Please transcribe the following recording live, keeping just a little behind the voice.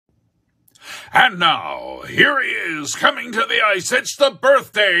And now, here he is, coming to the ice. It's the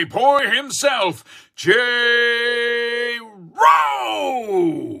birthday boy himself, Jay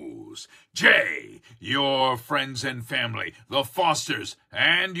Rose. Jay, your friends and family, the Fosters,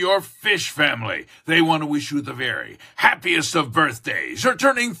 and your fish family, they want to wish you the very happiest of birthdays. You're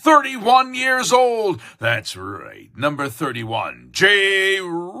turning 31 years old. That's right, number 31, Jay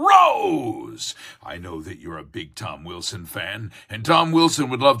Rose. I know that you're a big Tom Wilson fan, and Tom Wilson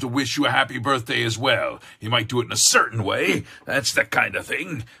would love to wish you a happy birthday as well. He might do it in a certain way. That's the kind of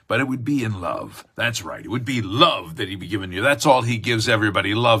thing. But it would be in love. That's right. It would be love that he'd be giving you. That's all he gives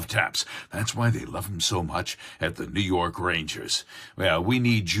everybody, love taps. That's why they love him so much at the New York Rangers. Well, we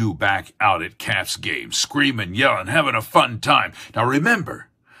need you back out at Caps games, screaming, yelling, having a fun time. Now remember,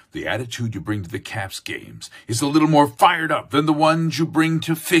 the attitude you bring to the Caps games is a little more fired up than the ones you bring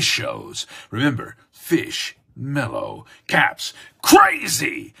to fish shows. Remember, fish, mellow, Caps,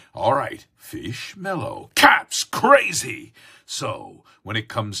 crazy. All right, fish, mellow, Caps, crazy. So, when it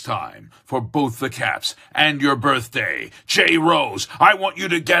comes time for both the Caps and your birthday, Jay Rose, I want you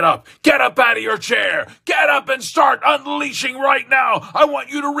to get up out of your chair, get up and start unleashing right now. I want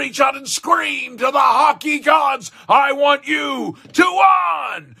you to reach out and scream to the hockey gods. I want you to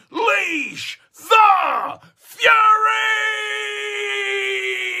unleash the fury!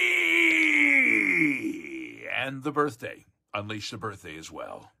 And the birthday. Unleash the birthday as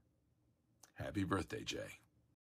well. Happy birthday, Jay.